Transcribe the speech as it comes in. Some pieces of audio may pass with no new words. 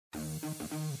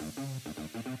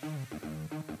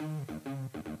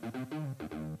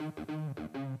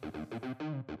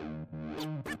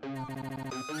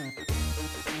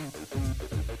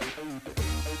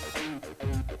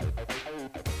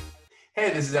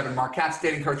Hey, this is Evan Marquez,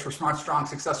 dating coach for smart, strong,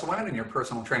 successful women and your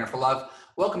personal trainer for love.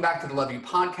 Welcome back to the Love You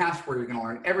podcast, where you're going to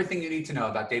learn everything you need to know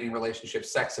about dating,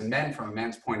 relationships, sex, and men from a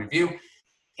man's point of view.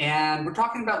 And we're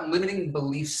talking about limiting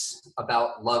beliefs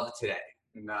about love today.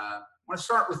 And I want to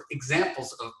start with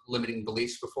examples of limiting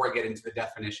beliefs before I get into the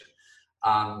definition.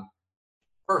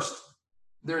 First,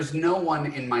 there's no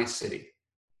one in my city.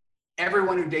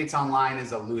 Everyone who dates online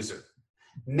is a loser.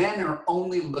 Men are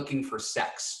only looking for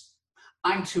sex.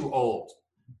 I'm too old.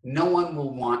 No one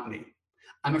will want me.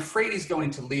 I'm afraid he's going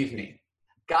to leave me.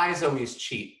 Guys always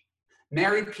cheat.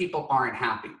 Married people aren't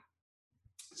happy.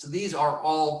 So these are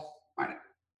all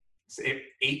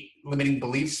 8 limiting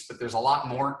beliefs, but there's a lot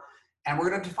more. And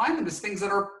we're going to define them as things that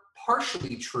are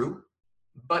partially true,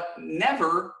 but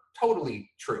never totally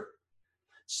true.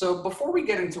 So before we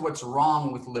get into what's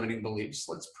wrong with limiting beliefs,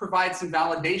 let's provide some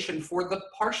validation for the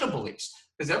partial beliefs.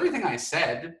 Because everything I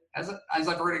said, as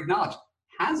I've already acknowledged,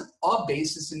 has a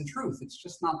basis in truth. It's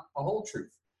just not the whole truth.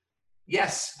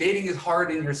 Yes, dating is hard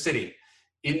in your city.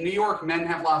 In New York, men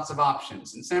have lots of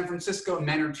options. In San Francisco,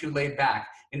 men are too laid back.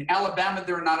 In Alabama,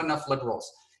 there are not enough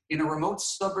liberals. In a remote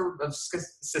suburb of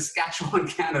Saskatchewan,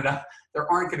 Canada,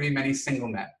 there aren't going to be many single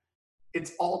men.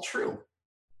 It's all true.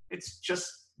 It's just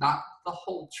not the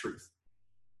whole truth.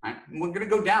 Right? We're going to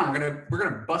go down. We're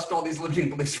going to bust all these limiting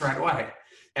beliefs right away.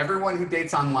 Everyone who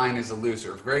dates online is a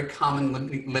loser. Very common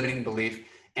limiting belief.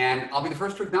 And I'll be the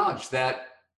first to acknowledge that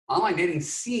online dating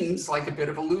seems like a bit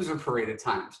of a loser parade at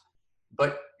times.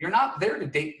 But you're not there to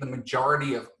date the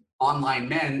majority of online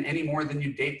men any more than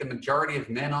you date the majority of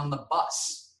men on the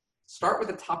bus. Start with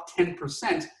the top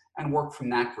 10% and work from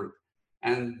that group.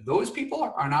 And those people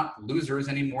are not losers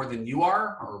any more than you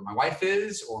are, or my wife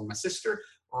is, or my sister,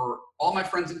 or all my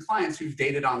friends and clients who've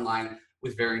dated online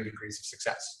with varying degrees of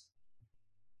success.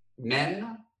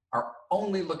 Men are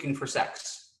only looking for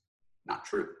sex. Not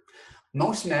true.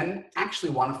 Most men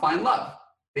actually want to find love.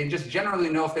 They just generally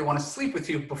know if they want to sleep with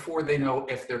you before they know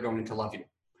if they're going to love you.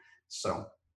 So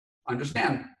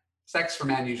understand, sex for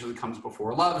men usually comes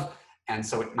before love. And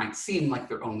so it might seem like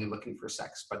they're only looking for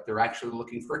sex, but they're actually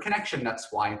looking for a connection. That's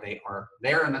why they are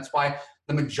there. And that's why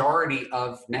the majority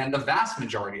of men, the vast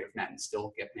majority of men,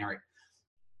 still get married.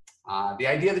 The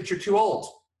idea that you're too old.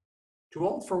 Too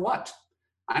old for what?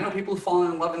 I know people who've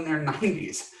fallen in love in their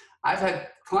 90s. I've had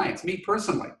clients, me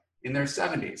personally, in their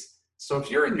 70s. So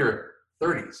if you're in your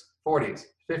 30s, 40s,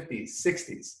 50s,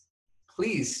 60s,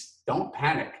 please don't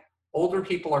panic. Older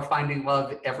people are finding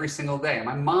love every single day.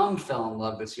 My mom fell in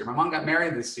love this year. My mom got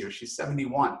married this year. She's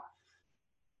 71.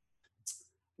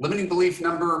 Limiting belief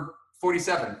number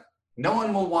 47. No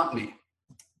one will want me.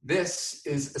 This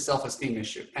is a self-esteem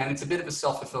issue, and it's a bit of a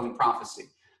self-fulfilling prophecy.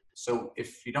 So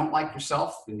if you don't like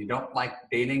yourself, and you don't like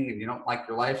dating, and you don't like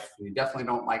your life, and you definitely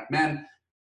don't like men,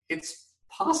 it's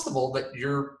possible that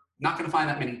you're not going to find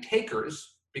that many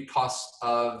takers because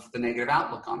of the negative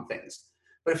outlook on things.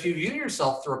 But if you view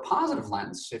yourself through a positive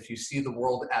lens, if you see the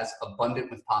world as abundant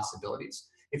with possibilities,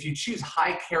 if you choose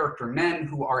high character men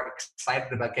who are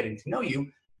excited about getting to know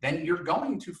you, then you're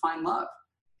going to find love.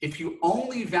 If you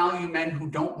only value men who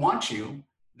don't want you,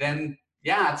 then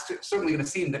yeah, it's certainly going to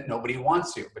seem that nobody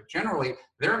wants you. But generally,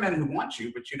 there are men who want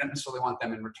you, but you don't necessarily want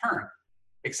them in return.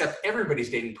 Except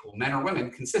everybody's dating pool, men or women,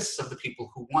 consists of the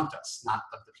people who want us, not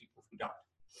of the people who don't.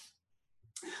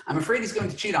 I'm afraid he's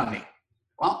going to cheat on me.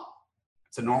 Well,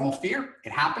 it's a normal fear.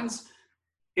 It happens.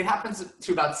 It happens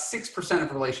to about 6%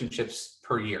 of relationships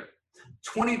per year,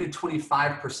 20 to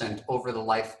 25% over the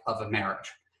life of a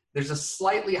marriage. There's a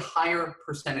slightly higher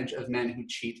percentage of men who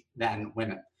cheat than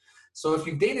women. So if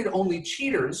you've dated only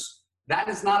cheaters, that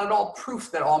is not at all proof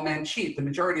that all men cheat. The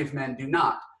majority of men do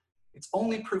not. It's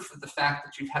only proof of the fact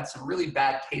that you've had some really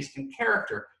bad taste in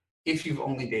character if you've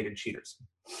only dated cheaters.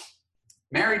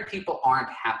 Married people aren't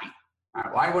happy. All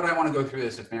right, why would I want to go through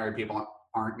this if married people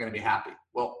aren't going to be happy?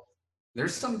 Well,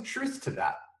 there's some truth to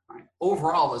that. Right?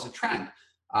 Overall, as a trend,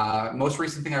 most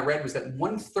recent thing I read was that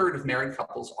 1/3 of married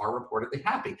couples are reportedly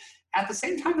happy. At the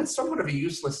same time, it's somewhat of a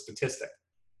useless statistic.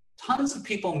 Tons of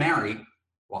people marry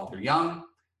while they're young,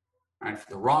 right, for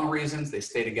the wrong reasons. They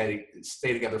stay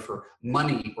together for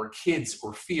money or kids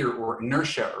or fear or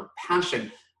inertia or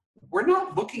passion. We're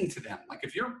not looking to them. Like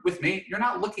if you're with me, you're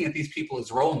not looking at these people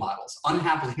as role models.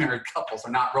 Unhappily married couples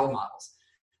are not role models.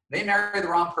 They marry the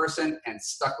wrong person and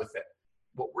stuck with it.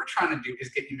 What we're trying to do is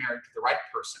get you married to the right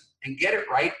person and get it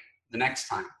right the next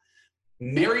time.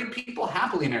 Married people,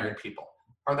 happily married people,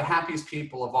 are the happiest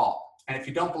people of all. And if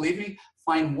you don't believe me,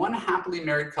 find one happily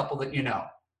married couple that you know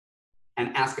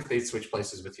and ask if they'd switch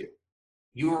places with you.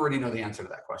 You already know the answer to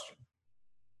that question.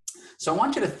 So I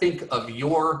want you to think of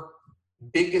your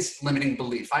biggest limiting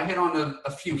belief. I hit on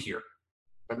a few here.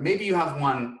 but maybe you have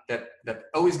one that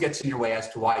always gets in your way as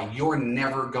to why you're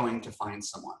never going to find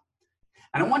someone.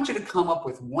 And I want you to come up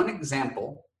with one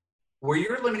example where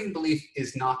your limiting belief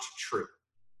is not true.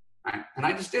 Right? And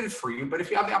I just did it for you, but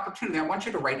if you have the opportunity, I want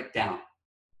you to write it down.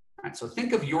 Right? So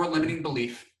think of your limiting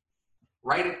belief,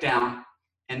 write it down,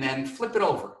 and then flip it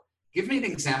over. Give me an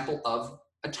example of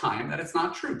a time that it's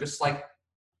not true, just like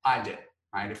I did.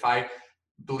 Right? If I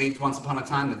believed once upon a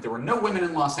time that there were no women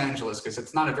in Los Angeles because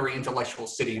it's not a very intellectual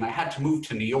city and I had to move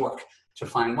to New York to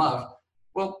find love,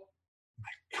 well,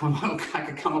 I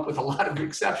could come up with a lot of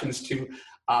exceptions to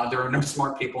there are no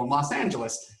smart people in Los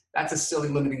Angeles. That's a silly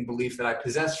limiting belief that I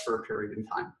possessed for a period in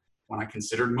time when I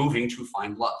considered moving to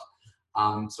find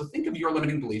love. So think of your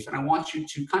limiting belief, and I want you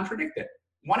to contradict it.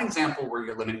 One example where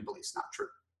your limiting belief is not true.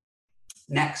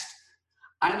 Next,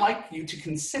 I'd like you to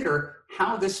consider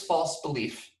how this false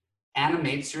belief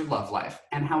animates your love life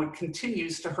and how it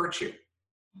continues to hurt you.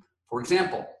 For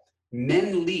example,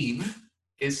 men leave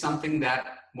is something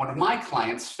that one of my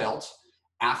clients felt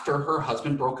after her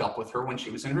husband broke up with her when she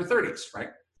was in her 30s, right?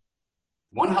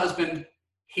 One husband,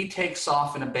 he takes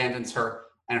off and abandons her,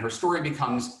 and her story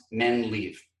becomes men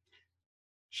leave.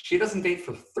 She doesn't date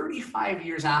for 35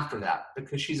 years after that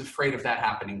because she's afraid of that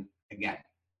happening again.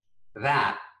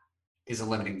 That is a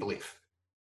limiting belief.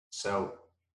 So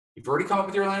you've already come up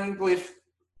with your limiting belief.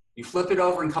 You flip it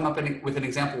over and come up with an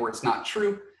example where it's not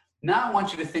true. Now I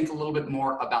want you to think a little bit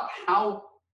more about how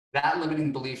that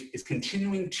limiting belief is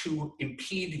continuing to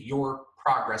impede your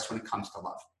progress when it comes to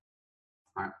love.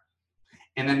 All right.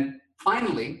 And then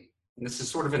finally, and this is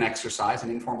sort of an exercise, an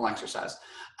informal exercise,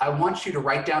 I want you to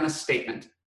write down a statement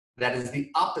that is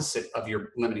the opposite of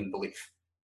your limiting belief.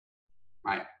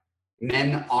 Right?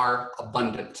 Men are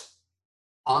abundant.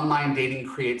 Online dating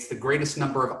creates the greatest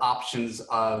number of options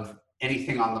of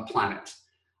anything on the planet.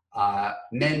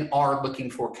 Men are looking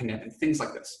for commitment, things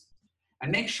like this.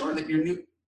 And make sure that your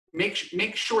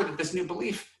make sure that this new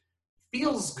belief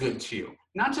feels good to you,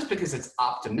 not just because it's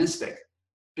optimistic,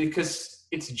 because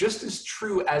it's just as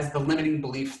true as the limiting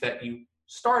belief that you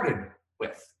started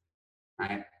with,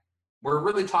 right? We're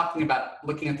really talking about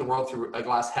looking at the world through a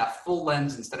glass half full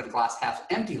lens instead of a glass half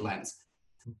empty lens.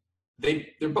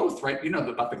 They're both, right? You know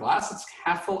about the glass, it's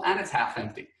half full and it's half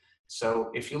empty. So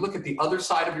if you look at the other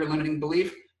side of your limiting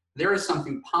belief, there is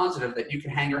something positive that you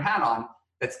can hang your hat on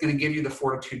that's going to give you the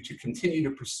fortitude to continue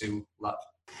to pursue love.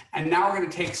 And now we're going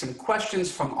to take some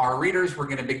questions from our readers. We're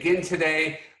going to begin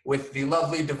today with the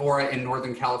lovely Devora in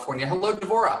Northern California. Hello,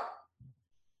 Devora.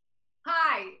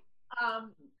 Hi.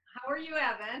 How are you,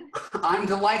 Evan? I'm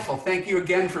delightful. Thank you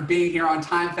again for being here on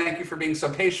time. Thank you for being so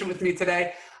patient with me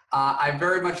today. I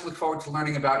very much look forward to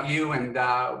learning about you and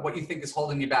what you think is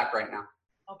holding you back right now.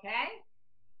 Okay.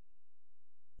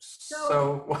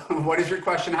 So what is your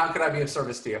question? How could I be of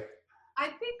service to you? I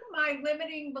think my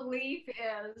limiting belief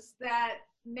is that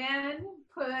men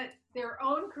put their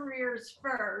own careers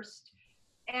first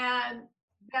and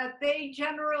that they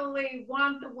generally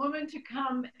want the woman to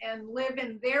come and live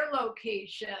in their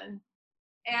location,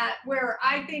 at where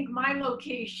I think my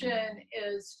location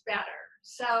is better.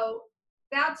 So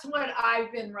that's what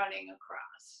I've been running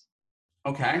across.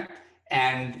 Okay.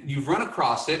 And you've run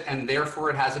across it, and therefore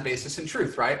it has a basis in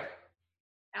truth, right?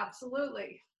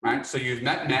 Absolutely. Right. So you've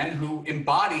met men who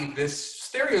embody this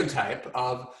stereotype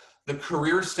of the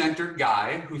career-centered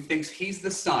guy who thinks he's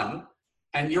the sun,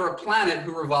 and you're a planet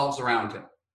who revolves around him.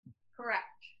 Correct.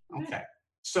 Okay.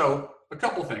 So a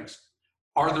couple things.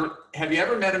 Have you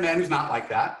ever met a man who's not like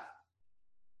that?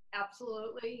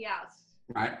 Absolutely, yes.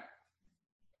 Right.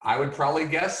 I would probably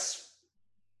guess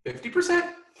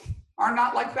 50% are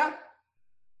not like that.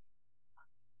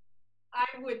 I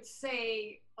would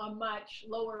say a much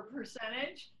lower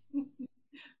percentage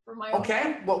for my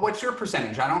Okay. Well, what's your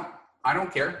percentage? I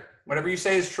don't care. Whatever you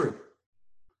say is true.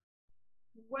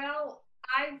 Well,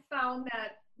 I've found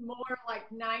that more like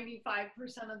 95%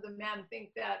 of the men think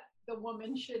that the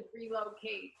woman should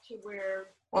relocate to where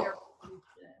they're.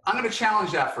 I'm going to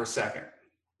challenge that for a second,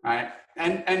 right?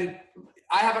 And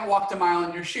I haven't walked a mile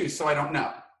in your shoes, so I don't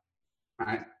know,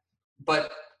 right?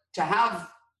 But to have,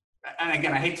 and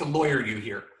again, I hate to lawyer you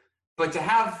here, but to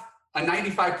have a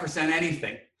 95%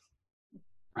 anything,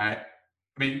 right?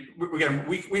 I mean,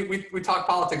 we talked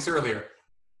politics earlier.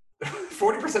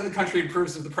 40% of the country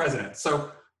approves of the president.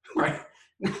 So, right,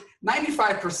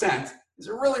 95% is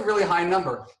a really, really high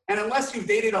number. And unless you've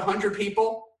dated 100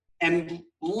 people and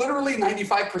literally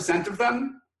 95% of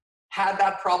them had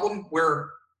that problem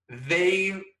where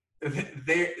they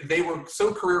were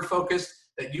so career focused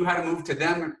that you had to move to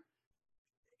them,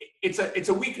 it's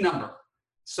a weak number.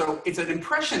 So it's an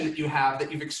impression that you have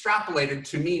that you've extrapolated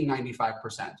to mean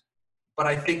 95%. But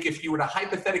I think if you were to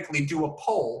hypothetically do a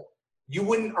poll, you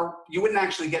wouldn't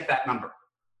actually get that number.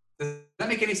 Does that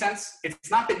make any sense?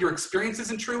 It's not that your experience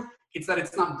isn't true, it's that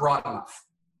it's not broad enough.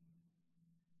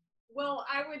 Well,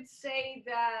 I would say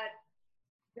that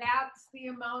that's the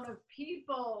amount of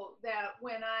people that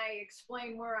when I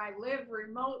explain where I live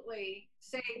remotely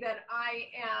say that I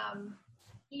am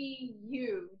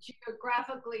EU,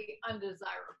 geographically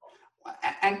undesirable.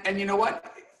 And you know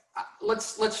what?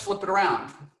 Let's flip it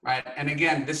around, right? And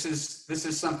again, this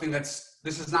is something this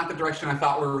is not the direction I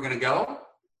thought we were going to go.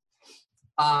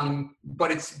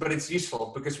 But it's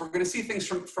useful because we're going to see things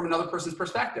from another person's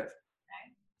perspective.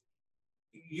 Okay.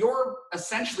 You're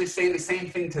essentially saying the same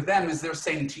thing to them as they're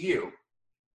saying to you,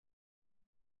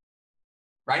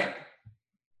 right?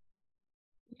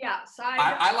 Yes,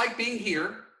 I like being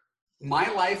here.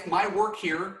 My life, my work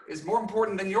here is more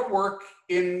important than your work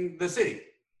in the city.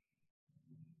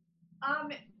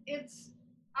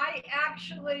 I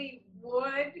actually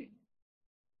would.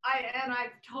 And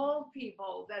I've told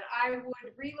people that I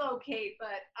would relocate,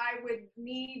 but I would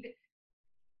need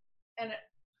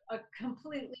a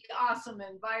completely awesome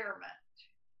environment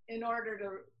in order to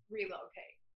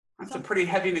relocate. That's a pretty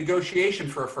heavy negotiation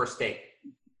for a first date.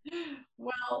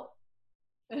 Well,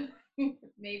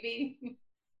 maybe.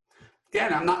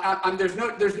 Again,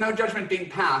 there's no judgment being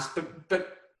passed,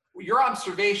 but your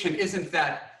observation isn't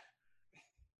that.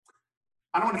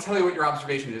 I don't want to tell you what your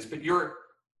observation is, but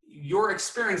your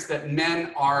experience that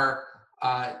men are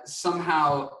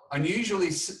somehow unusually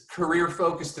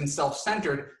career-focused and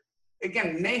self-centered,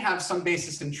 again, may have some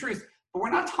basis in truth, but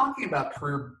we're not talking about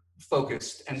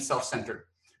career-focused and self-centered.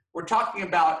 We're talking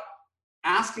about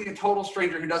asking a total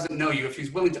stranger who doesn't know you if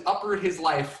he's willing to uproot his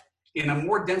life in a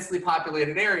more densely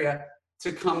populated area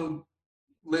to come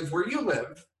live where you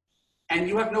live, and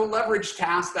you have no leverage to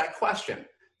ask that question.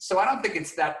 So I don't think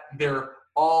it's that they're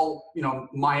all,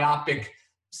 myopic,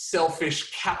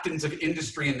 selfish captains of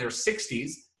industry in their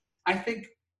 60s. I think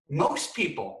most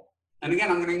people, and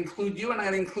again, I'm going to include you and I'm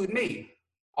going to include me,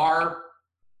 are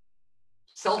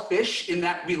selfish in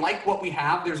that we like what we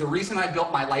have. There's a reason I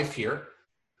built my life here,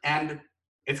 and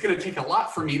it's going to take a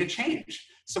lot for me to change.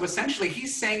 So essentially,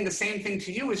 he's saying the same thing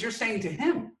to you as you're saying to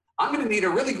him. I'm going to need a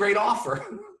really great offer.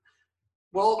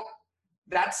 Well,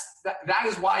 that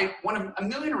is why one of a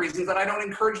million reasons that I don't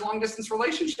encourage long distance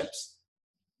relationships,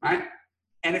 right?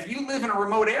 And if you live in a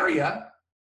remote area,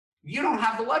 you don't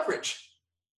have the leverage.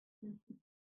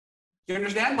 You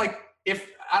understand? Like,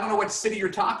 I don't know what city you're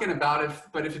talking about,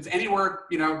 but if it's anywhere,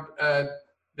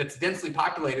 that's densely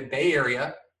populated, Bay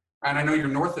Area, and I know you're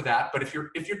north of that, but if you're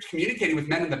communicating with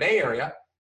men in the Bay Area,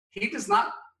 he does not,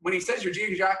 when he says you're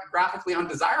geographically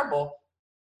undesirable,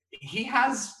 he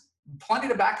has plenty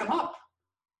to back him up,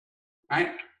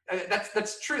 right?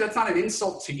 That's true. That's not an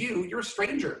insult to you. You're a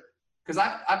stranger. Because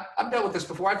I've dealt with this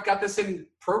before. I've got this in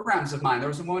programs of mine. There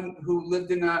was a woman who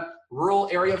lived in a rural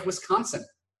area of Wisconsin.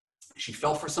 She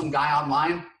fell for some guy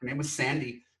online. Her name was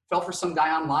Sandy. Fell for some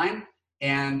guy online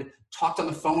and talked on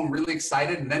the phone, really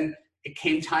excited. And then it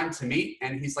came time to meet.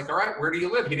 And he's like, all right, where do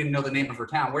you live? He didn't know the name of her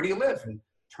town. Where do you live? And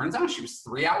turns out she was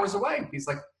 3 hours away. He's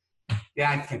like, yeah,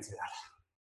 I can't do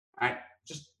that. All right.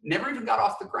 Just never even got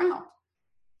off the ground.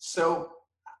 So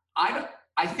I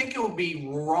think it would be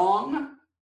wrong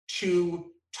to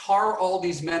tar all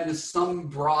these men with some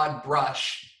broad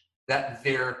brush that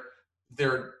they're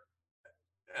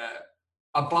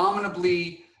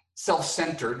abominably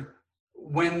self-centered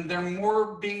when they're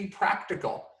more being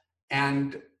practical.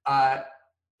 And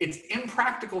it's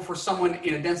impractical for someone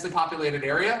in a densely populated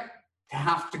area to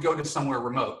have to go to somewhere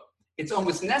remote. It's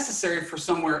almost necessary for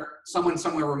someone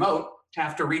somewhere remote to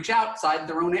have to reach outside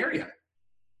their own area.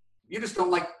 You just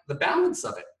don't like the balance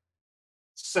of it.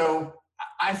 So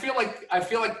I feel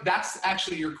like that's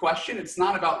actually your question. It's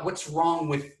not about what's wrong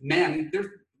with men.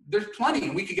 There's plenty,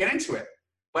 and we could get into it.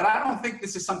 But I don't think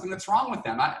this is something that's wrong with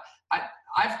them.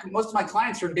 Most of my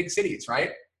clients are in big cities,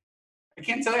 right? I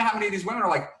can't tell you how many of these women are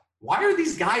like, why are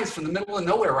these guys from the middle of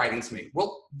nowhere writing to me?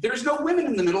 Well, there's no women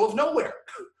in the middle of nowhere.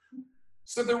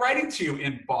 So they're writing to you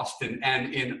in Boston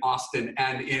and in Austin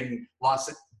and in Los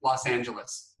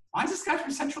Angeles. Why is this guy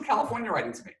from Central California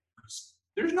writing to me?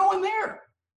 There's no one there.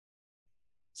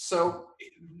 So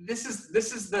this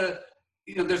is the,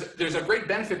 there's a great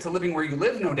benefit to living where you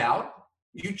live, no doubt.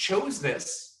 You chose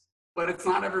this, but it's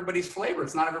not everybody's flavor.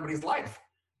 It's not everybody's life.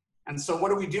 And so what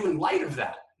do we do in light of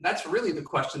that? That's really the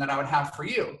question that I would have for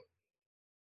you.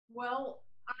 Well,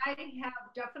 I have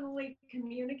definitely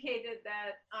communicated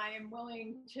that I am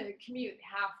willing to commute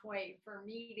halfway for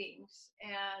meetings,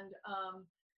 and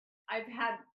I've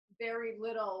had very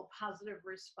little positive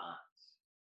response.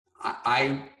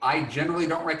 I generally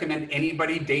don't recommend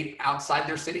anybody date outside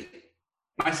their city.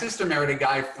 My sister married a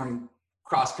guy from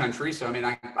cross country, so I mean,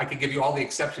 I could give you all the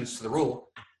exceptions to the rule,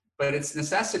 but it's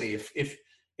necessity.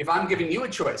 If I'm giving you a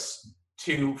choice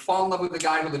to fall in love with a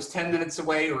guy who lives 10 minutes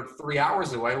away or 3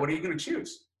 hours away, what are you going to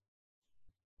choose?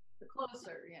 The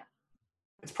closer, yeah.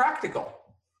 It's practical.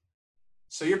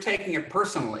 So you're taking it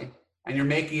personally and you're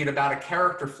making it about a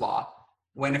character flaw,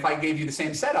 when if I gave you the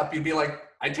same setup, you'd be like,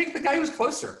 I'd take the guy who's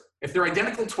closer. If they're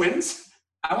identical twins,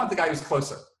 I want the guy who's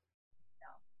closer.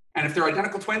 And if they're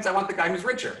identical twins, I want the guy who's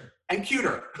richer and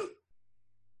cuter.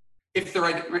 If they're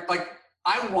like,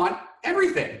 I want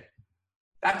everything.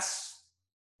 That's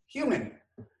human.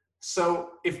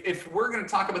 So if we're going to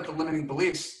talk about the limiting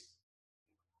beliefs,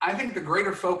 I think the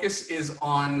greater focus is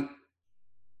on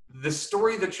the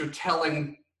story that you're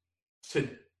telling to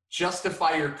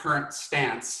justify your current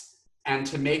stance and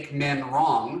to make men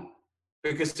wrong,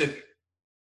 because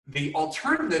the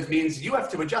alternative means you have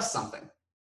to adjust something.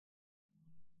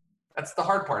 That's the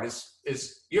hard part,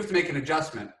 is you have to make an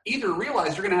adjustment. Either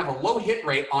realize you're going to have a low hit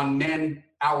rate on men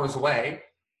hours away,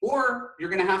 or you're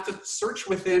going to have to search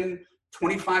within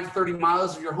 25, 30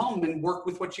 miles of your home and work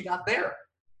with what you got there.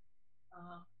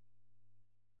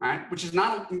 Right? Which is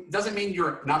doesn't mean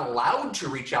you're not allowed to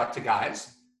reach out to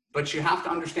guys, but you have to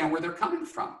understand where they're coming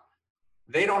from.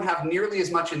 They don't have nearly as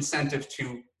much incentive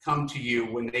to come to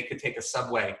you when they could take a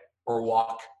subway or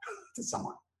walk to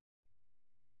someone.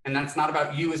 And that's not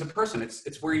about you as a person.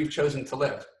 It's where you've chosen to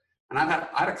live. And I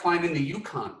had a client in the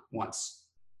Yukon once.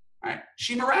 Right?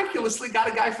 She miraculously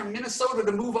got a guy from Minnesota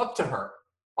to move up to her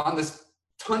on this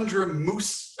tundra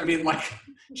moose. I mean, like,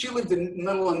 she lived in the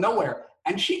middle of nowhere,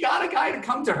 and she got a guy to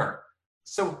come to her.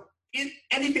 So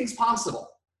anything's possible.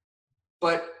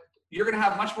 But you're going to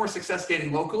have much more success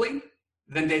dating locally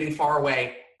than dating far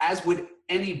away, as would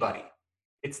anybody.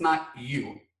 It's not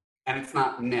you, and it's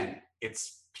not men.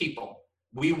 It's people.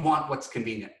 We want what's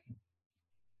convenient.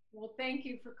 Well, thank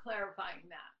you for clarifying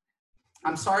that.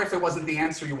 I'm sorry if it wasn't the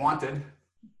answer you wanted.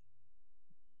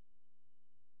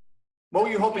 What were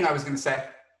you hoping I was going to say?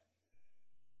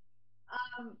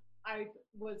 I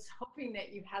was hoping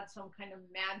that you had some kind of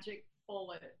magic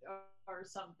bullet or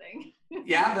something.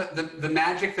 Yeah, the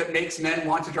magic that makes men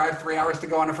want to drive 3 hours to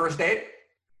go on a first date?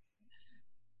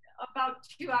 About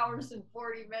 2 hours and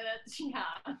 40 minutes,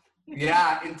 yeah.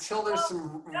 Yeah, until there's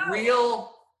some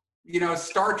real,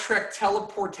 Star Trek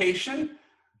teleportation.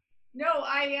 No,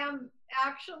 I am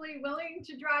actually willing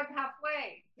to drive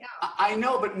halfway. Yeah. I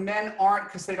know, but men aren't,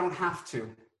 because they don't have to.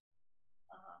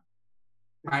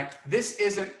 Right? This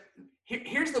isn't.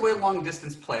 Here's the way long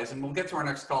distance plays, and we'll get to our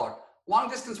next caller. Long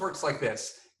distance works like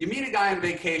this. You meet a guy on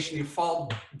vacation, you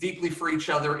fall deeply for each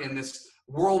other in this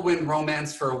whirlwind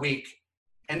romance for a week,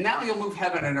 and now you'll move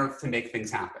heaven and earth to make things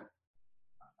happen.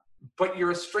 But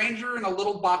you're a stranger in a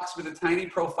little box with a tiny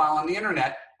profile on the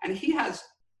internet, and he has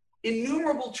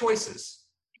innumerable choices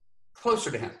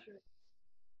closer to him.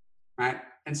 Right?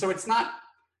 And so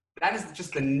that is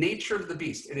just the nature of the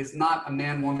beast. It is not a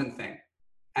man-woman thing.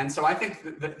 And so I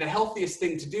think the healthiest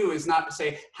thing to do is not to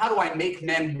say, how do I make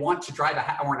men want to drive an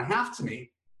hour and a half to me?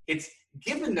 It's,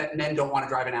 given that men don't want to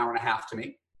drive an hour and a half to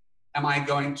me, am I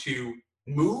going to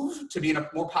move to be in a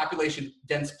more population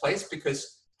dense place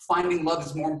because finding love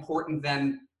is more important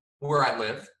than where I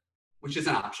live, which is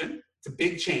an option. It's a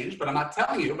big change, but I'm not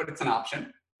telling you, but it's an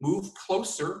option. Move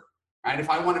closer, right? If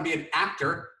I want to be an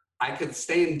actor, I could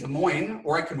stay in Des Moines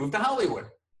or I could move to Hollywood,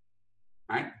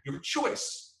 right? Your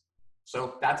choice.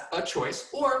 So that's a choice.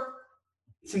 Or,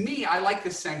 to me, I like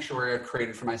this sanctuary I've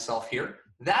created for myself here.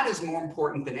 That is more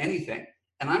important than anything.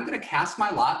 And I'm going to cast my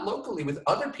lot locally with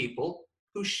other people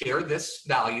who share this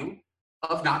value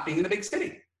of not being in a big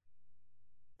city.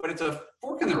 But it's a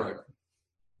fork in the road.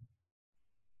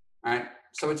 All right?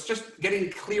 So it's just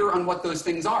getting clear on what those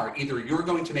things are. Either you're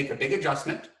going to make a big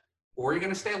adjustment or you're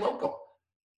going to stay local.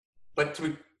 But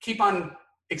to keep on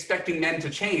expecting men to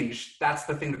change, that's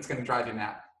the thing that's going to drive you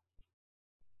mad.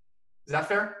 Is that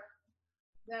fair?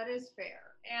 That is fair.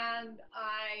 And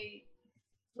I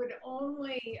would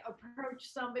only approach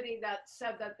somebody that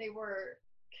said that they were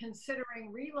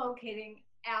considering relocating,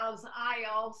 as I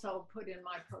also put in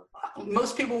my profile.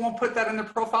 Most people won't put that in their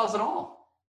profiles at all.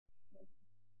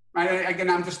 Right? Again,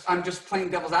 I'm just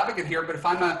playing devil's advocate here, but if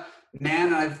I'm a man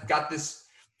and I've got this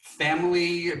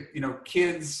family,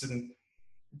 kids and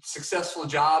successful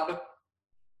job,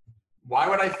 why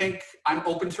would I think I'm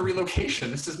open to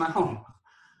relocation? This is my home.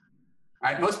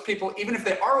 Right? Most people, even if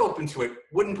they are open to it,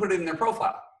 wouldn't put it in their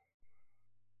profile.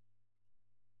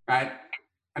 Right?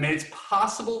 I mean, it's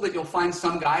possible that you'll find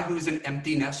some guy who's an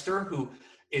empty nester who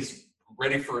is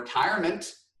ready for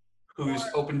retirement, who's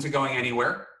open to going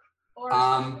anywhere. Or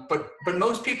But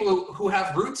most people who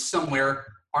have roots somewhere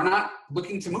are not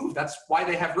looking to move. That's why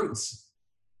they have roots.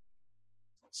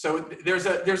 So there's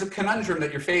a conundrum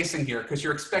that you're facing here, because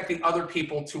you're expecting other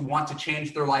people to want to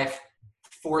change their life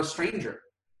for a stranger.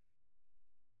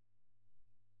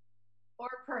 or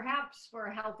perhaps for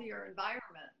a healthier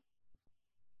environment.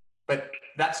 But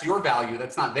that's your value.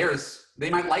 That's not theirs. They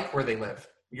might like where they live.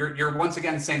 You're once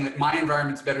again saying that my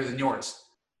environment's better than yours,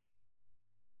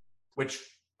 which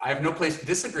I have no place to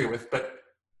disagree with, but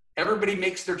everybody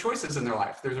makes their choices in their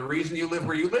life. There's a reason you live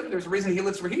where you live. There's a reason he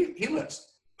lives where he lives.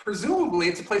 Presumably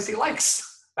it's a place he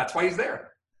likes. That's why he's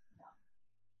there.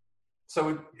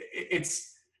 So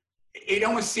it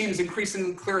almost seems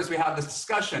increasingly clear as we have this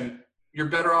discussion, you're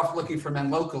better off looking for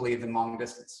men locally than long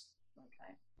distance.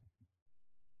 Okay.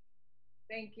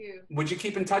 Thank you. Would you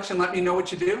keep in touch and let me know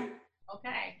what you do?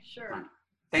 Okay, sure.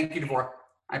 Thank you, Devorah.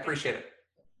 I appreciate it.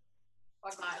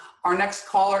 Bye-bye. Our next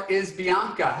caller is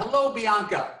Bianca. Hello,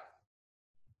 Bianca.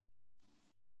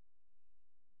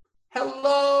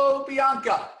 Hello,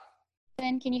 Bianca.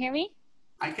 Can you hear me?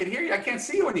 I can hear you. I can't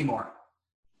see you anymore.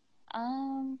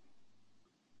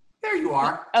 There you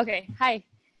are. Okay. Hi.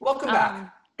 Welcome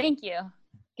back. Thank you.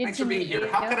 Good Thanks to for being meet here.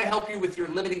 you. How can I help you with your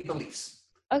limiting beliefs?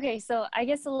 Okay, so I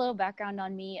guess a little background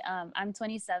on me. I'm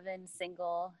 27,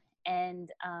 single,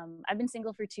 and I've been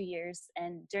single for 2 years.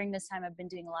 And during this time, I've been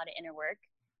doing a lot of inner work.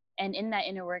 And in that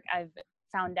inner work, I've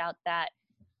found out that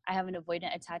I have an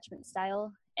avoidant attachment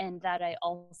style, and that I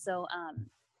also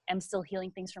am still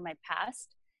healing things from my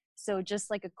past. So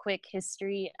just like a quick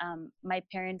history, my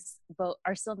parents both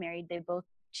are still married. They both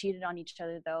cheated on each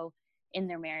other though in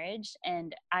their marriage,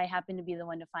 and I happened to be the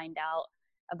one to find out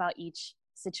about each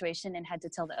situation and had to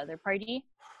tell the other party.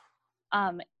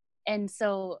 And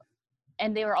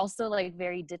they were also like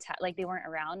very detached, like they weren't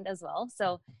around as well.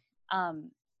 So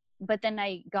but then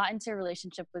I got into a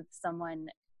relationship with someone.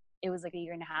 It was like a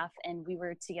year and a half, and we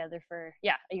were together for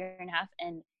a year and a half,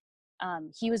 and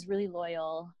he was really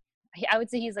loyal. I would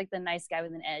say he's like the nice guy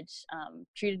with an edge,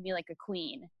 treated me like a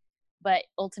queen. But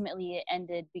ultimately it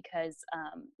ended because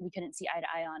we couldn't see eye to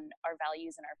eye on our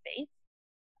values and our faith.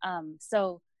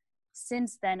 So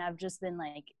since then, I've just been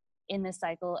like in this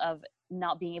cycle of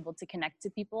not being able to connect to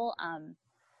people.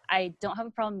 I don't have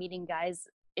a problem meeting guys.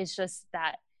 It's just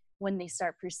that when they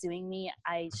start pursuing me,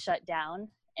 I shut down,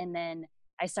 and then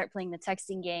I start playing the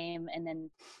texting game, and then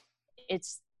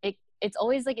it's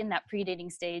always like in that pre-dating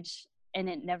stage, and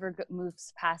it never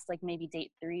moves past like maybe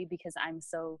date 3, because I'm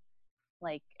so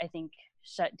like, I think,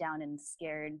 shut down and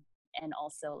scared, and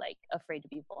also like afraid to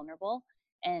be vulnerable.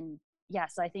 And yeah,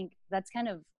 so I think that's kind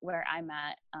of where I'm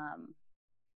at.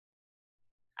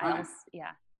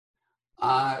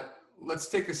 Let's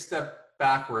take a step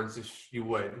backwards, if you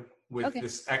would, with Okay.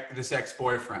 this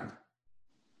ex-boyfriend.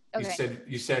 Okay.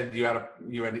 You said you had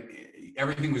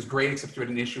everything was great except you had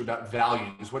an issue about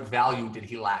values. What value did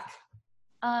he lack?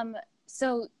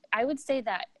 So I would say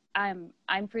that I'm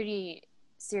pretty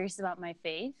serious about my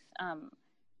faith.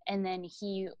 And then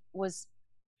he was,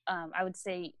 I would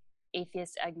say,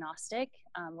 atheist agnostic,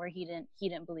 where he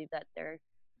didn't believe that there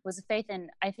was a faith. And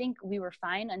I think we were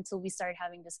fine until we started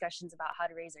having discussions about how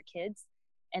to raise our kids.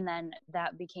 And then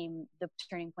that became the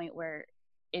turning point where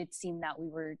it seemed that we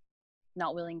were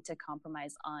not willing to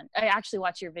compromise on. I actually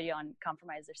watched your video on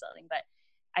compromise or something, but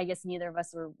I guess neither of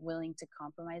us were willing to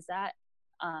compromise that.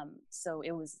 So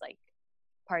it was like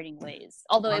parting ways.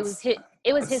 Although it was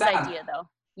his sad. idea though.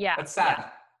 Yeah. That's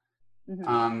sad. Yeah.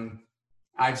 Mm-hmm.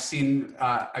 I've seen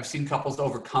couples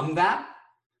overcome that,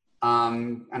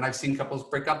 and I've seen couples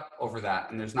break up over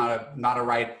that. And there's not a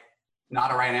right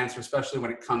answer, especially when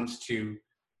it comes to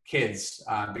kids,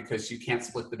 because you can't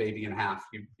split the baby in half.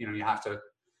 You have to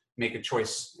make a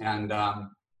choice. And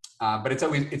but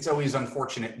it's always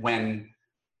unfortunate when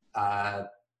an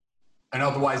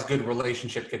otherwise good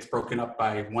relationship gets broken up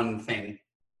by one thing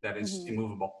that is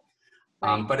immovable.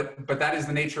 Right. But that is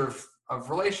the nature of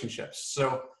relationships.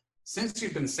 So since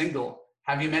you've been single,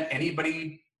 have you met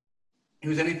anybody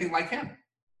who's anything like him?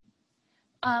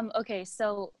 Okay,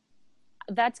 so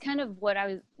that's kind of what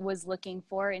I was looking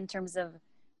for in terms of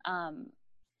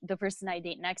the person I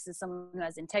date next is someone who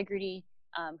has integrity,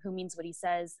 who means what he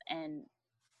says, and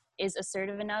is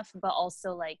assertive enough, but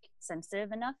also like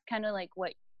sensitive enough, kind of like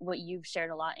what you've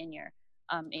shared a lot in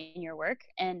your work.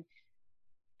 And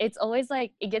it's always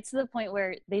like it gets to the point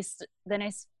where then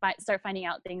I start finding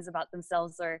out things about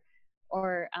themselves,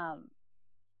 or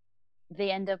they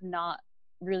end up not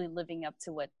really living up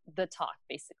to what the talk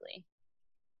basically.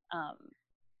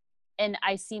 And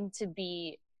I seem to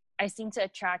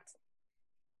attract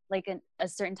like a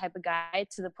certain type of guy,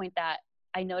 to the point that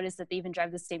I noticed that they even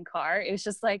drive the same car. It was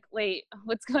just like, wait,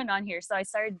 what's going on here? So I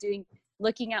started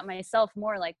looking at myself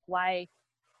more like, why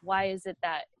is it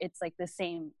that it's like the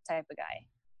same type of guy?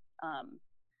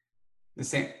 The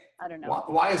same. I don't know.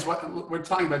 Why is what we're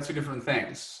talking about two different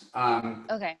things.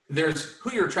 Okay. There's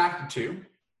who you're attracted to.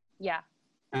 Yeah.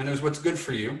 And there's what's good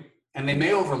for you. And they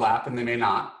may overlap and they may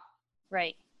not.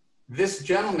 Right. This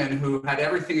gentleman who had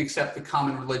everything except the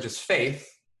common religious faith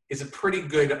is a pretty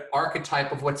good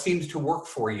archetype of what seems to work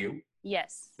for you.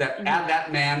 Yes. That add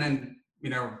that man and, you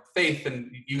know, faith,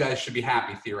 and you guys should be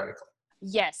happy theoretically.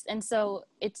 Yes. And so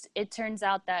it turns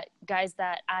out that guys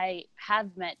that I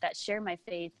have met that share my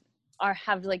faith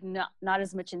have like not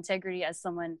as much integrity as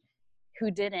someone who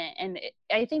didn't. And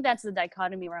I think that's the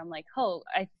dichotomy where I'm like, oh,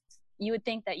 you would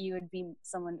think that you would be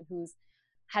someone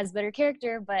has better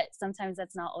character, but sometimes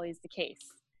that's not always the case.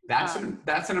 That's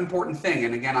an important thing.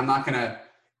 And again, I'm not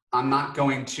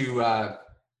going to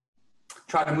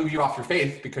try to move you off your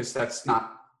faith, because that's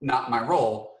not my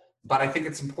role. But I think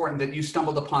it's important that you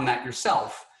stumbled upon that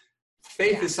yourself.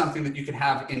 Faith is something that you can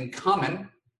have in common,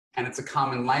 and it's a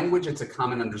common language, it's a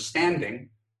common understanding,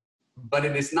 but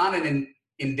it is not an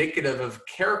indicative of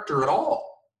character at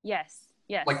all. Yes.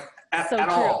 Like at true.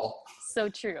 all. So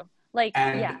true. Like,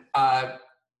 and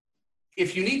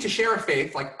if you need to share a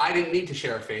faith, like I didn't need to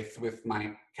share a faith with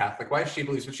my Catholic wife. She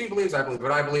believes what she believes. I believe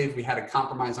what I believe. We had a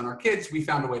compromise on our kids. We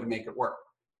found a way to make it work.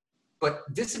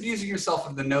 But disabusing yourself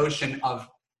of the notion of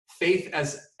faith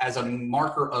as a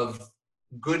marker of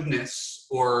goodness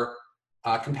or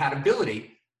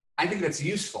compatibility, I think that's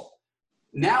useful.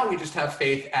 Now we just have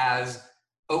faith as,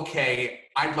 okay,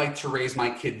 I'd like to raise my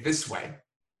kid this way,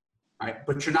 right?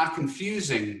 But you're not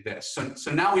confusing this.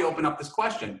 So now we open up this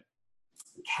question.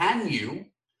 Can you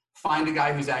find a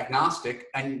guy who's agnostic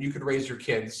and you could raise your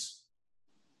kids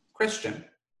Christian?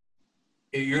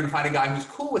 You're going to find a guy who's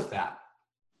cool with that,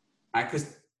 right?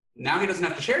 Because now he doesn't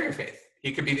have to share your faith.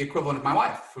 He could be the equivalent of my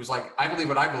wife, who's like, I believe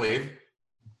what I believe.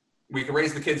 We could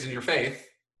raise the kids in your faith,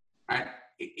 right?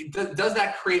 Does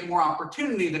that create more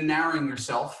opportunity than narrowing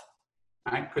yourself,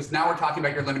 right? Because now we're talking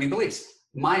about your limiting beliefs.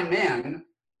 My man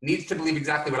needs to believe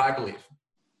exactly what I believe.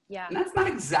 Yeah. And that's not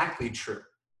exactly true.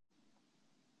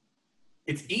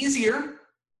 It's easier,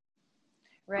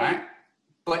 right?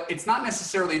 But it's not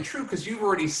necessarily true, because you've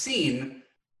already seen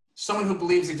someone who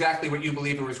believes exactly what you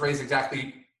believe, who was raised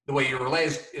exactly the way you were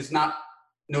raised, is not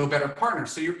no better partner.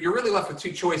 So you're really left with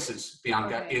two choices,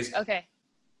 Bianca.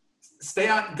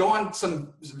 Go on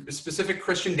some specific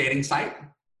Christian dating site,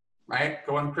 right?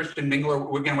 Go on Christian Mingle,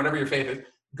 or again, whatever your faith is.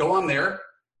 Go on there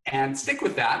and stick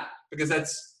with that, because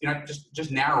that's,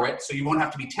 just narrow it so you won't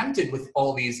have to be tempted with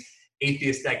all these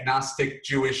atheist, agnostic,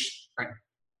 Jewish, right?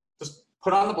 Just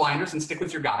put on the blinders and stick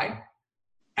with your guy.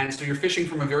 And so you're fishing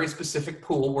from a very specific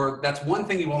pool where that's one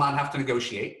thing you will not have to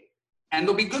negotiate. And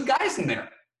there'll be good guys in there,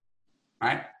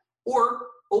 right? Or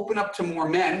open up to more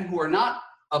men who are not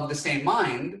of the same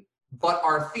mind, but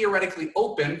are theoretically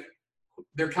open.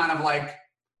 They're kind of like,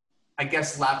 I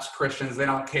guess, lapsed Christians. They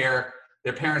don't care.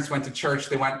 Their parents went to church.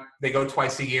 They go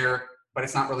twice a year, but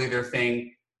it's not really their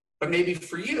thing. But maybe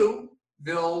for you,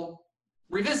 they'll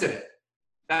revisit it.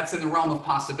 That's in the realm of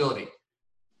possibility,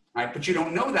 right? But you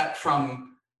don't know that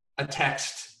from a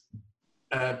text,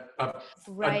 right.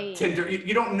 a Tinder.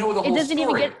 You don't know the whole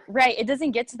story. It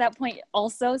doesn't get to that point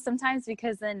also sometimes,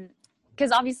 because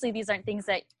obviously these aren't things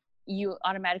that you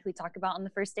automatically talk about on the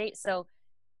first date. So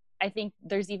I think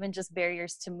there's even just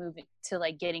barriers to moving to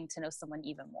like getting to know someone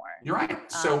even more. You're right.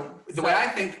 So the way I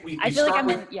think we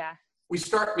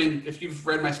start, if you've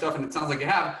read my stuff, and it sounds like you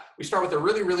have, we start with a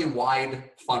really, really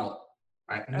wide funnel,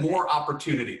 right? Okay. More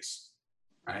opportunities,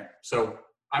 right? So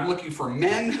I'm looking for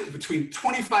men between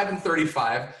 25 and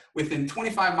 35 within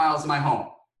 25 miles of my home,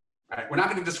 right? We're not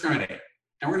going to discriminate.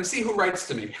 And we're going to see who writes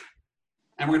to me.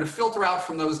 And we're going to filter out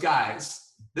from those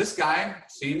guys. This guy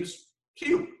seems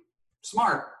cute,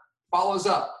 smart, follows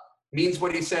up, means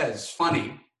what he says,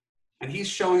 funny, and he's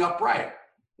showing up right.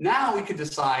 Now we could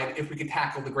decide if we could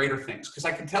tackle the greater things. Because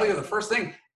I can tell you the first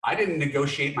thing, I didn't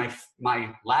negotiate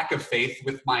my lack of faith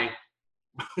with my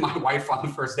wife on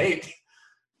the first date.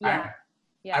 Yeah.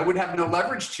 I would have no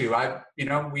leverage to.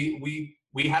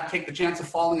 We had to take the chance of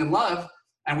falling in love,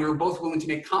 and we were both willing to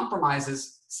make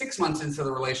compromises 6 months into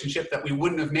the relationship that we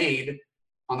wouldn't have made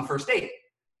on the first date.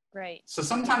 Right. So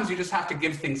sometimes you just have to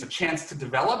give things a chance to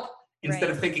develop instead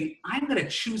of thinking, I'm going to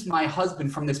choose my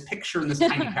husband from this picture in this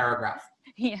tiny paragraph.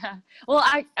 Yeah. Well,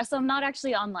 so I'm not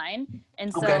actually online.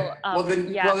 And so, okay.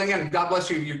 Well, again, God bless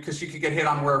you, because you could get hit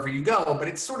on wherever you go, but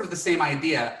it's sort of the same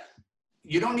idea.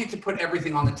 You don't need to put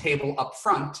everything on the table up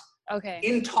front. Okay.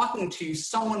 In talking to you,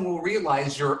 someone will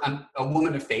realize you're a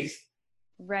woman of faith,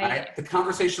 Right. The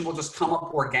conversation will just come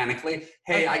up organically.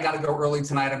 Hey, I got to go early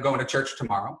tonight. I'm going to church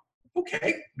tomorrow.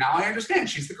 Okay, now I understand.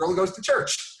 She's the girl who goes to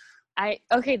church.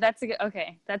 That's a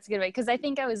good way. Cause I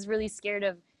think I was really scared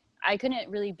I couldn't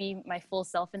really be my full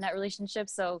self in that relationship.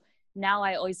 So now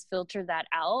I always filter that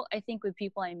out, I think, with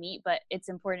people I meet, but it's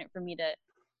important for me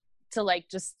to like,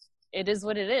 just, it is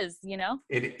what it is, you know?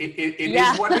 It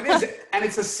is what it is. And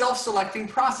it's a self-selecting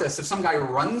process. If some guy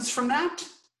runs from that,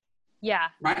 yeah.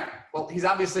 Right? Well, he's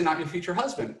obviously not your future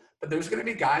husband, but there's going to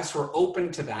be guys who are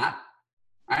open to that,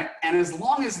 right? And as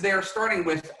long as they're starting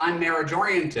with, I'm marriage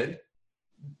oriented,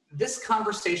 this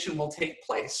conversation will take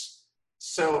place.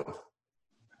 So,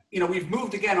 we've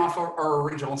moved again off our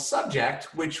original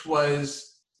subject, which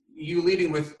was you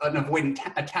leading with an avoidant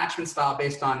attachment style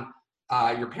based on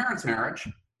your parents' marriage.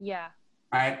 Yeah.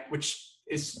 Right? Which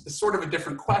is sort of a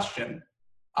different question.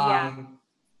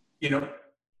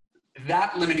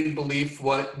 That limiting belief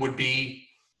would be,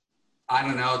 I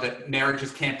don't know, that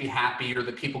marriages can't be happy or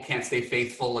that people can't stay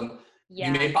faithful, and you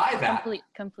may buy that.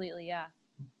 Completely, yeah.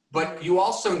 But you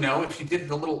also know, if you did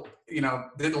the little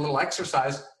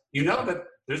exercise, that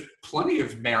there's plenty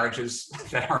of marriages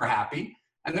that are happy,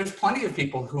 and there's plenty of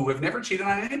people who have never cheated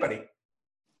on anybody,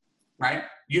 right?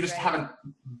 You just haven't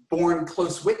borne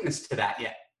close witness to that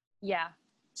yet. Yeah.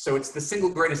 So it's the single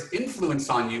greatest influence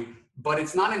on you, but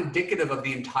it's not indicative of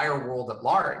the entire world at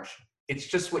large. It's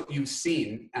just what you've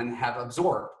seen and have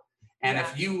absorbed. And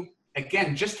if you,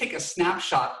 again, just take a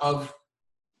snapshot of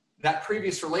that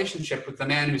previous relationship with the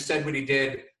man who said what he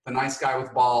did, the nice guy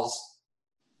with balls,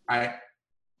 right?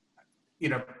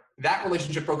 That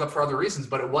relationship broke up for other reasons,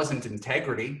 but it wasn't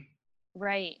integrity.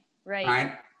 Right.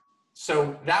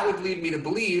 So that would lead me to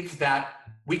believe that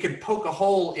we could poke a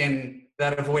hole in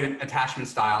that avoidant attachment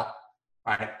style,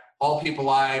 right? All people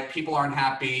lie, people aren't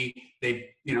happy.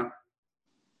 If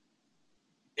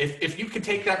you could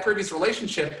take that previous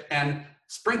relationship and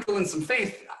sprinkle in some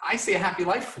faith, I see a happy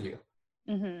life for you,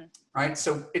 right?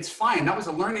 So it's fine. That was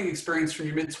a learning experience from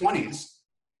your mid-20s.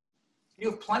 You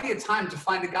have plenty of time to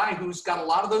find a guy who's got a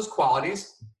lot of those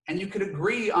qualities, and you could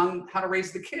agree on how to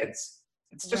raise the kids.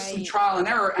 It's just some trial and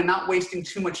error and not wasting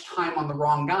too much time on the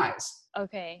wrong guys.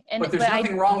 Okay. But there's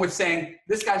nothing wrong with saying,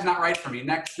 this guy's not right for me.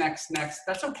 Next.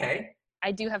 That's okay.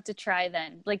 I do have to try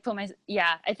then. Like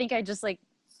I think I just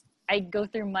I go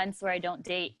through months where I don't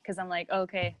date because I'm like,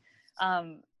 okay.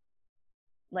 I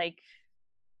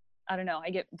don't know.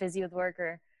 I get busy with work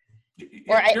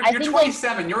you're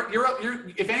 27. You're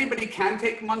if anybody can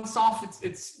take months off,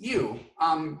 it's you.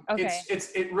 Okay.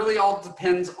 It really all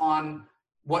depends on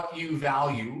what you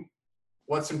value,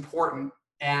 what's important,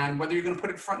 and whether you're going to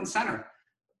put it front and center.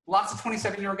 Lots of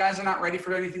 27-year-old guys are not ready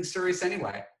for anything serious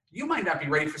anyway. You might not be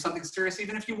ready for something serious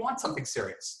even if you want something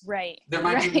serious. Right. There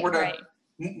might be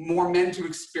more men to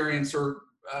experience or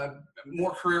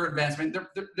more career advancement.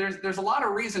 There's a lot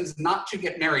of reasons not to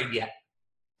get married yet.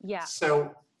 Yeah.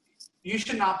 So you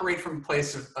shouldn't operate from a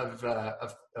place of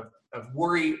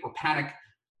worry or panic.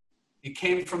 You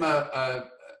came from a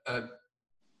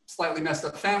slightly messed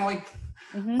up family.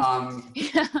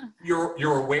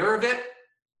 You're aware of it,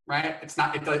 right? It's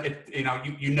not,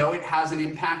 it has an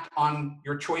impact on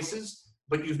your choices,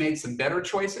 but you've made some better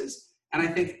choices. And I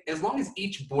think as long as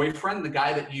each boyfriend, the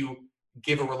guy that you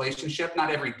give a relationship, not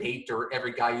every date or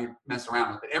every guy you mess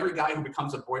around with, but every guy who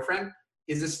becomes a boyfriend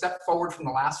is a step forward from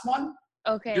the last one.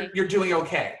 Okay. You're doing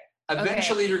okay.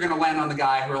 Eventually you're going to land on the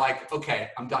guy who are like, okay,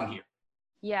 I'm done here.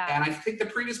 Yeah. And I think the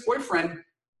previous boyfriend,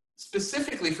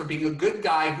 specifically for being a good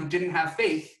guy who didn't have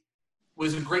faith,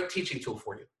 was a great teaching tool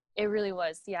for you. It really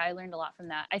was. Yeah, I learned a lot from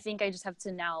that. I think I just have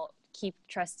to now keep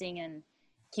trusting and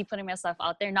keep putting myself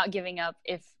out there, not giving up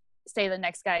if, say, the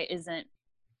next guy isn't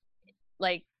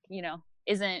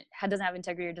doesn't have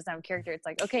integrity or doesn't have character. It's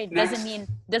like, okay, doesn't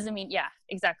mean, yeah,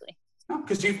 exactly. No,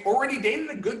 because you've already dated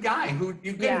a good guy who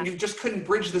you just couldn't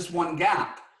bridge this one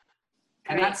gap.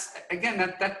 And that's,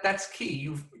 again, that's key.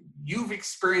 You've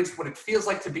experienced what it feels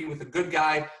like to be with a good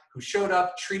guy who showed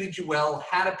up, treated you well,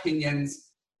 had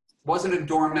opinions, wasn't a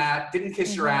doormat, didn't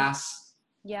kiss your ass.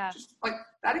 Yeah. Just like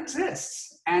that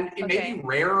exists. And it may be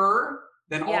rarer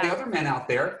than all the other men out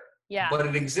there, but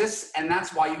it exists, and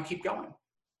that's why you keep going.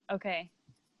 Okay.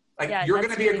 Like you're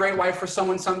going to be a great wife for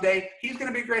someone someday. He's going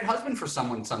to be a great husband for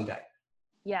someone someday.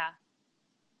 Yeah.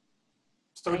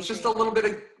 So it's just a little bit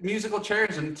of musical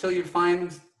chairs until you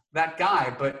find that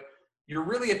guy, but you're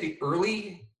really at the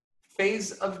early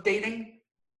phase of dating.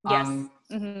 Yes.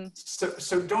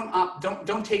 So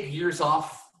don't take years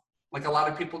off like a lot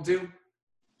of people do.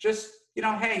 Just,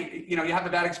 hey, you have a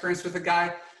bad experience with a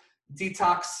guy,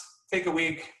 detox, take a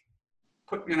week,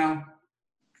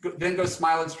 then go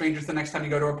smile at strangers the next time you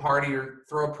go to a party, or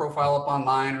throw a profile up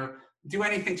online, or do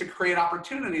anything to create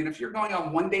opportunity. And if you're going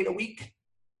on 1 date a week,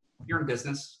 you're in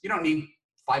business. You don't need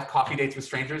 5 coffee dates with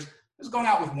strangers. Just going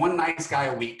out with one nice guy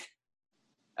a week.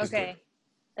 Okay.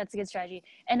 That's a good strategy.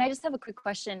 And I just have a quick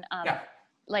question.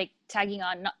 Like tagging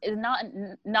on,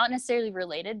 not necessarily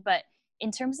related, but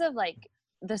in terms of like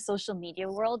the social media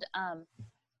world,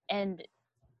 and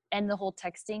the whole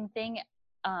texting thing,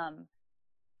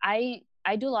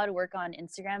 I do a lot of work on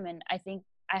Instagram, and I think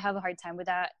I have a hard time with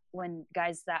that when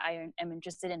guys that I am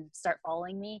interested in start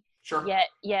following me. Sure.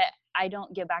 Yet I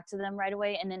don't get back to them right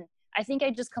away, and then I think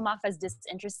I just come off as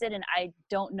disinterested, and I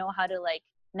don't know how to like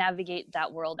navigate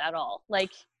that world at all.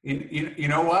 Like, you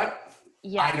know what?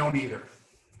 Yeah. I don't either.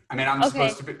 I mean, I'm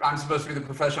supposed to be the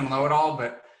professional know-it-all,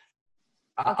 but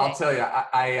I'll tell you,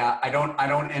 I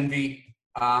don't envy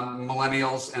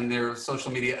millennials and their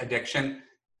social media addiction.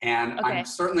 And I'm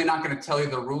certainly not going to tell you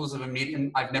the rules of a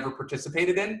medium I've never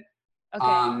participated in.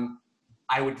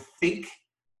 I would think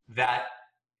that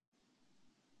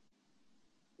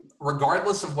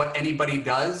regardless of what anybody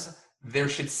does, there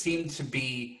should seem to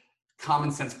be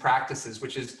common sense practices,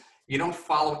 which is you don't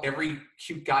follow every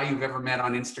cute guy you've ever met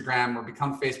on Instagram, or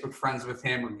become Facebook friends with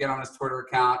him, or get on his Twitter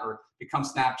account, or become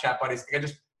Snapchat buddies.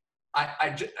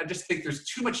 I just think there's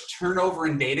too much turnover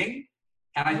in dating.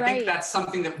 And I think that's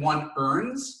something that one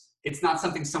earns. It's not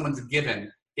something someone's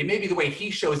given. It may be the way he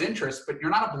shows interest, but you're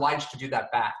not obliged to do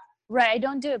that back. Right. I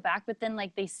don't do it back, but then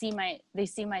like they see my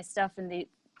stuff, and they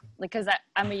like, cause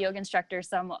I'm a yoga instructor.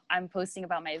 So I'm posting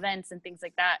about my events and things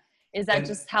like that. Is that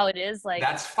just how it is? Like,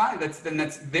 that's fine. That's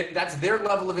their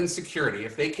level of insecurity.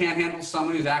 If they can't handle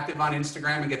someone who's active on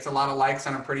Instagram and gets a lot of likes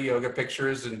on her pretty yoga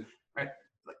pictures and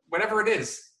whatever it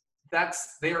is,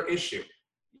 that's their issue.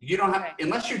 You don't have,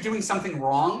 unless you're doing something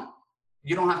wrong,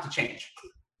 you don't have to change.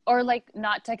 Or like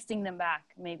not texting them back,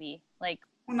 maybe. Like,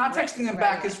 well, not texting them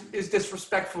back is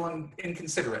disrespectful and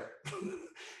inconsiderate.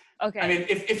 Okay. I mean,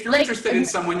 if you're interested in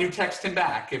someone, you text him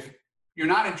back. If you're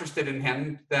not interested in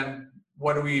him, then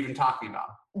what are we even talking about?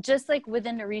 Just like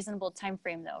within a reasonable time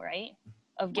frame though, right?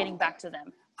 Of getting back to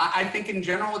them. I think in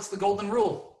general, it's the golden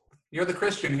rule. You're the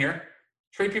Christian here.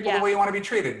 Treat people the way you want to be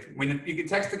treated. When you can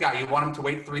text the guy, you want him to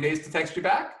wait 3 days to text you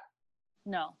back?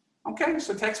 No. Okay,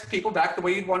 so text people back the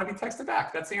way you'd want to be texted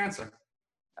back. That's the answer.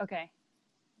 Okay.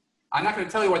 I'm not going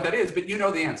to tell you what that is, but you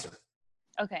know the answer.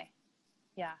 Okay.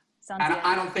 Yeah. Sounds and good.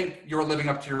 I don't think you're living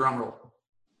up to your own rule.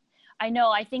 I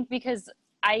know. I think because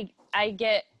I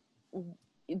get,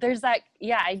 there's that,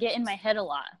 I get in my head a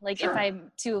lot. Like if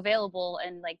I'm too available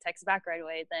and like text back right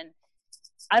away, then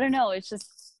I don't know. It's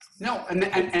just. No, and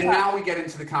now we get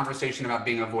into the conversation about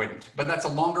being avoidant, but that's a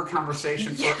longer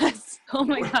conversation. Yes. Oh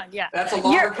my God. Yeah. That's a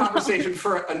longer conversation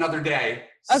for another day.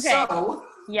 Okay. So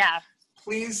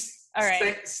please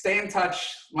stay in touch.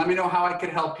 Let me know how I could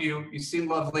help you. You seem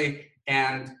lovely.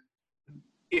 And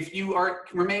if you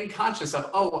remain conscious of,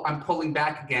 oh, I'm pulling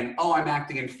back again. Oh, I'm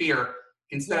acting in fear.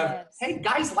 Instead of, hey,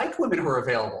 guys like women who are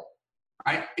available,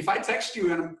 right? If I text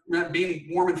you and I'm being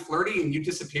warm and flirty and you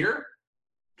disappear,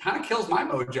 kind of kills my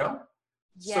mojo.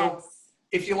 Yes. So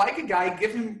if you like a guy,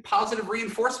 give him positive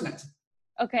reinforcement.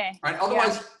 Okay. Right?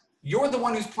 Otherwise, you're the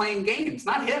one who's playing games,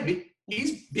 not him.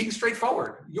 He's being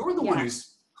straightforward. You're the one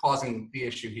who's causing the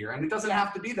issue here. And it doesn't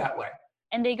have to be that way.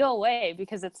 And they go away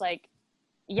because it's like,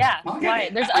 why?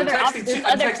 There's I'm other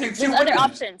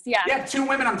options. Yeah. Yeah, 2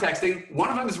 women I'm texting. One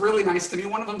of them is really nice to me.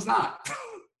 One of them's not.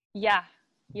 Yeah.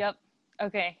 Yep.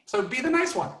 Okay. So be the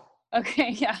nice one. Okay.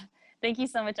 Yeah. Thank you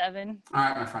so much, Evan. All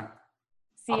right, my friend.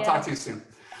 See ya. I'll talk to you soon.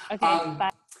 Okay.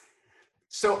 Bye.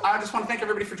 So I just want to thank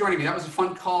everybody for joining me. That was a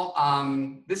fun call.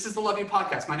 This is the Love You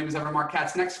Podcast. My name is Evan Mark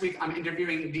Katz. Next week, I'm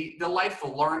interviewing the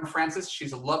delightful Lauren Francis.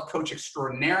 She's a love coach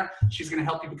extraordinaire. She's going to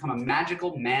help you become a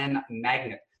magical man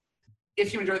magnet.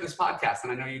 If you enjoyed this podcast,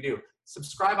 and I know you do,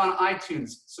 subscribe on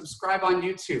iTunes, subscribe on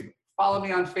YouTube, follow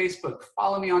me on Facebook,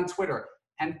 follow me on Twitter,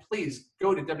 and please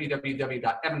go to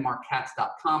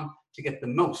www.evanmarkkatz.com to get the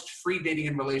most free dating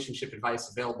and relationship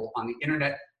advice available on the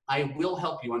internet. I will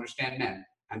help you understand men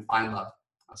and find love.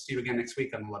 I'll see you again next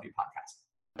week on the Love You Podcast.